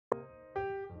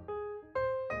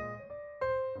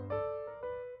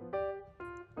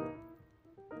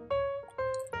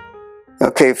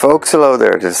Okay folks, hello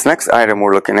there. This next item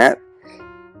we're looking at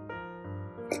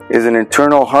is an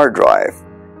internal hard drive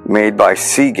made by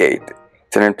SeaGate.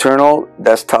 It's an internal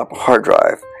desktop hard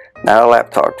drive, not a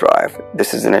laptop drive.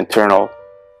 This is an internal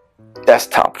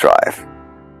desktop drive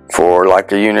for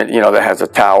like a unit, that has a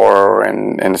tower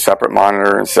and a separate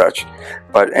monitor and such.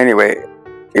 But anyway,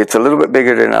 it's a little bit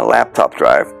bigger than a laptop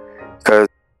drive because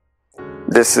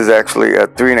this is actually a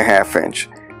 3.5 inch.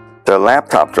 The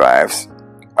laptop drives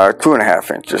are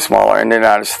 2.5 inches smaller and they're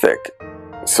not as thick.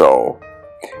 So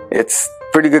it's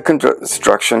pretty good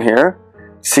construction here.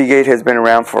 SeaGate has been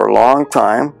around for a long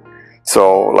time.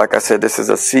 So like I said, this is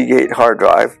a SeaGate hard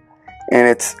drive and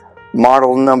it's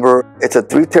model number, it's a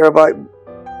 3 terabyte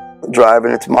drive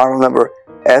and it's model number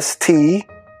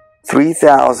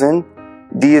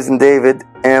ST3000 D as in David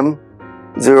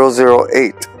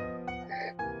M008.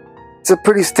 It's a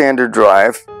pretty standard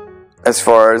drive as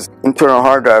far as internal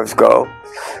hard drives go.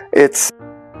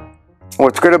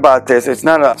 What's good about this, it's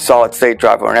not a solid state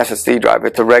drive or an SSD drive.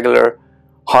 It's a regular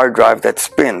hard drive that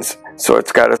spins. So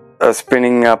it's got a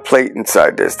spinning plate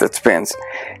inside this that spins.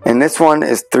 And this one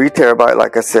is 3 terabyte,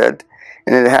 like I said,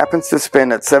 and it happens to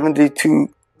spin at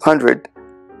 7,200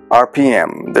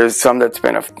 RPM. There's some that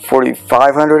spin at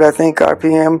 4,500, I think,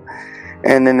 RPM.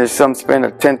 And then there's some spin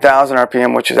at 10,000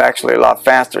 RPM, which is actually a lot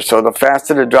faster. So the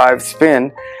faster the drive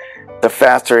spin, the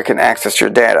faster it can access your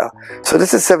data. So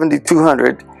this is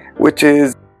 7,200, which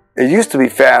is, it used to be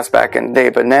fast back in the day,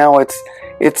 but now it's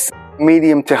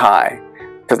medium to high.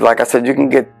 Because like I said, you can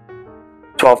get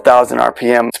 12,000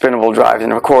 RPM spinnable drives.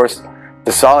 And of course,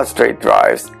 the solid state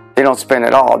drives, they don't spin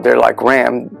at all. They're like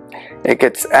RAM. It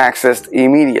gets accessed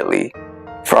immediately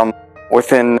from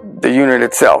within the unit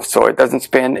itself. So it doesn't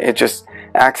spin, it just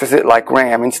accesses it like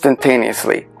RAM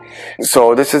instantaneously.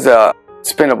 So this is a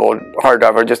spinnable hard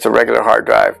drive or just a regular hard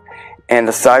drive. And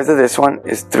the size of this one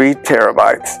is 3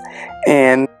 terabytes.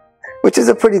 And which is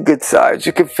a pretty good size.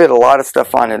 You can fit a lot of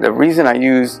stuff on it. The reason I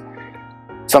use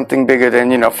something bigger than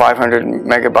 500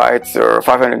 megabytes or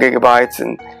 500 gigabytes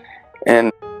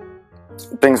and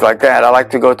things like that, I like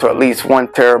to go to at least 1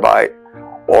 terabyte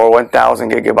or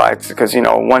 1,000 gigabytes because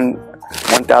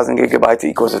 1,000 gigabytes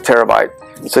equals a terabyte.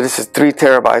 So this is 3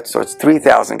 terabytes, so it's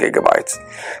 3,000 gigabytes.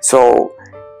 So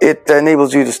it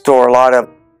enables you to store a lot of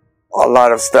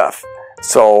stuff.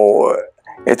 So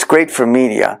it's great for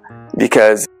media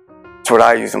because that's what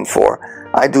I use them for.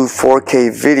 I do 4K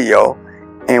video,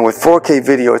 and with 4K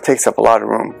video it takes up a lot of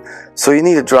room. So you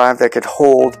need a drive that could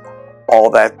hold all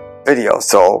that video.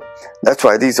 So that's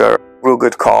why these are a real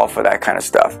good call for that kind of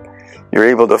stuff. You're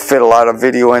able to fit a lot of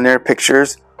video in there,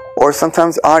 pictures, or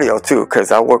sometimes audio too,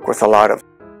 because I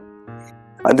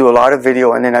do a lot of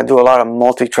video and then I do a lot of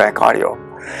multi-track audio,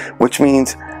 which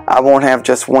means I won't have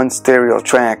just one stereo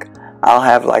track. I'll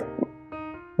have like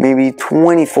maybe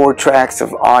 24 tracks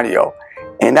of audio,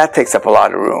 and that takes up a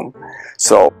lot of room.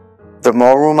 So the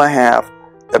more room I have,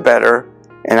 the better,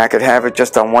 and I could have it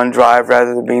just on one drive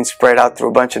rather than being spread out through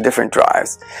a bunch of different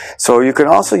drives. So you can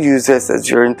also use this as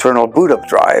your internal boot up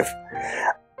drive,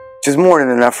 which is more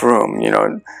than enough room.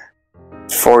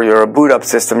 For your boot up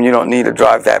system, you don't need a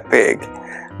drive that big,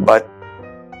 but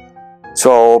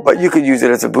you could use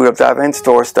it as a boot up drive and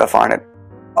store stuff on it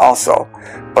also.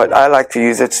 But I like to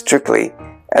use it strictly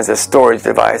as a storage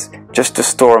device, just to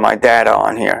store my data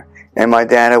on here. And my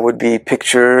data would be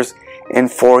pictures and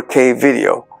 4K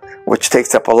video, which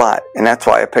takes up a lot, and that's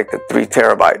why I picked a 3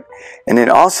 terabyte. And then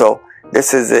also,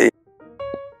 this is a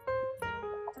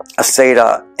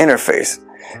SATA interface.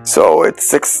 So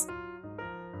it's a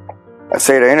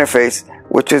SATA interface,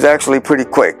 which is actually pretty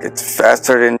quick. It's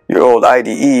faster than your old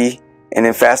IDE, and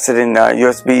then faster than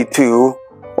USB 2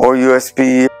 or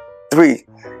USB 3.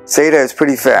 SATA is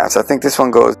pretty fast. I think this one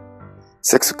goes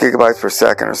 6 gigabytes per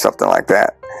second or something like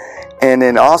that. And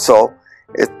then also,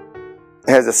 it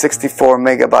has a 64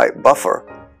 megabyte buffer,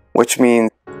 which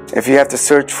means if you have to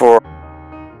search for,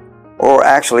 or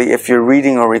actually if you're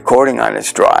reading or recording on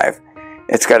this drive,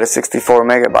 it's got a 64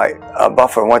 megabyte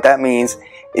buffer. And what that means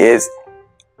is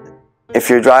if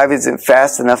your drive isn't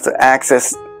fast enough to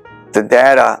access the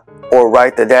data or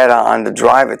write the data on the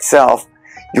drive itself,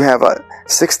 you have a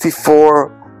 64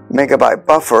 megabyte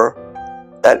buffer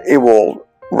that it will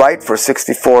write for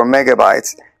 64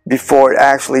 megabytes before it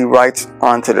actually writes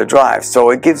onto the drive. So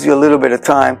it gives you a little bit of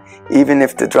time, even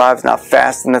if the drive's not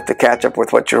fast enough to catch up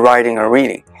with what you're writing or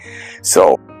reading.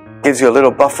 So it gives you a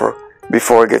little buffer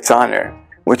before it gets on there,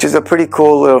 which is a pretty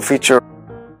cool little feature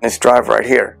in this drive right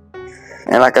here.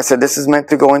 And like I said, this is meant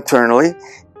to go internally.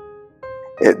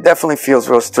 It definitely feels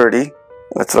real sturdy.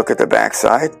 Let's look at the back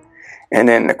side. And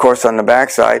then of course on the back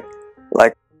side,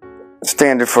 like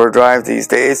standard for a drive these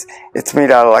days. It's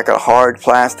made out of like a hard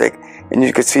plastic, and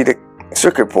you can see the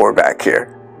circuit board back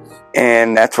here,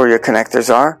 and that's where your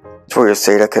connectors are. That's where your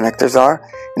SATA connectors are,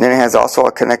 and then it has also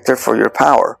a connector for your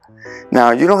power.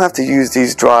 Now, you don't have to use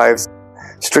these drives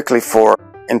strictly for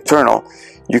internal.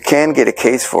 You can get a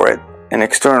case for it, an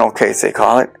external case they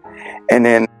call it, and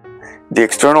then the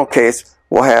external case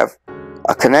will have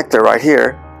a connector right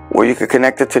here where you can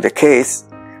connect it to the case,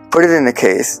 put it in the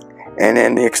case, and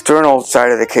then the external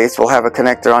side of the case will have a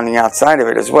connector on the outside of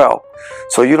it as well.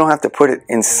 So you don't have to put it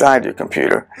inside your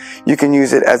computer. You can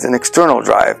use it as an external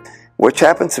drive, which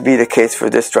happens to be the case for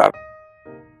this drive.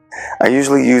 I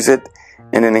usually use it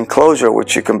in an enclosure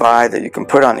which you can buy that you can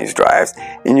put on these drives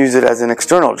and use it as an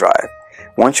external drive.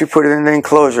 Once you put it in the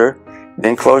enclosure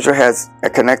has a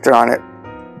connector on it,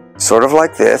 sort of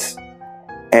like this,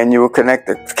 and you will connect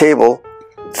the cable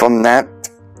from that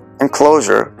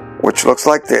enclosure, which looks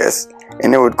like this,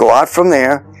 and it would go out from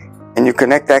there, and you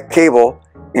connect that cable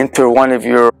into one of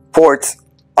your ports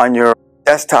on your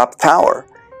desktop tower.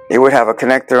 It would have a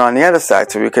connector on the other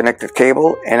side, so you connect the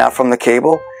cable, and out from the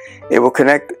cable it will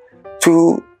connect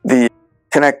to the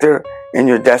connector in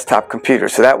your desktop computer.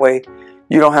 So that way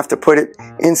you don't have to put it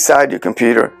inside your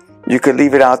computer. You could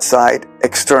leave it outside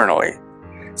externally.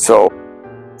 So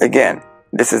again,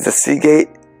 this is the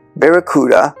SeaGate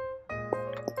Barracuda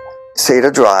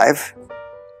SATA drive,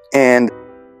 and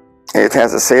it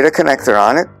has a SATA connector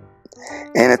on it,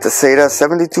 and it's a SATA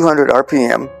 7200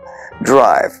 RPM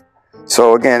drive.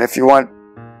 So again, if you want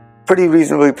pretty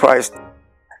reasonably priced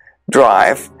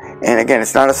drive, and again,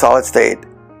 it's not a solid state,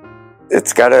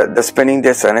 it's got the spinning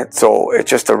disc on it, so it's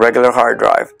just a regular hard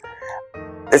drive.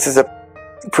 This is a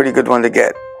pretty good one to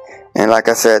get, and like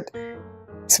I said,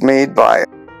 it's made by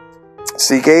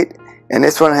SeaGate, and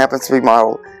this one happens to be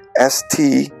model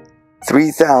ST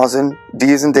 3000,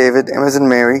 D as in David, M as in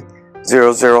Mary,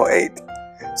 008.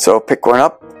 So pick one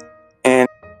up and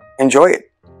enjoy it.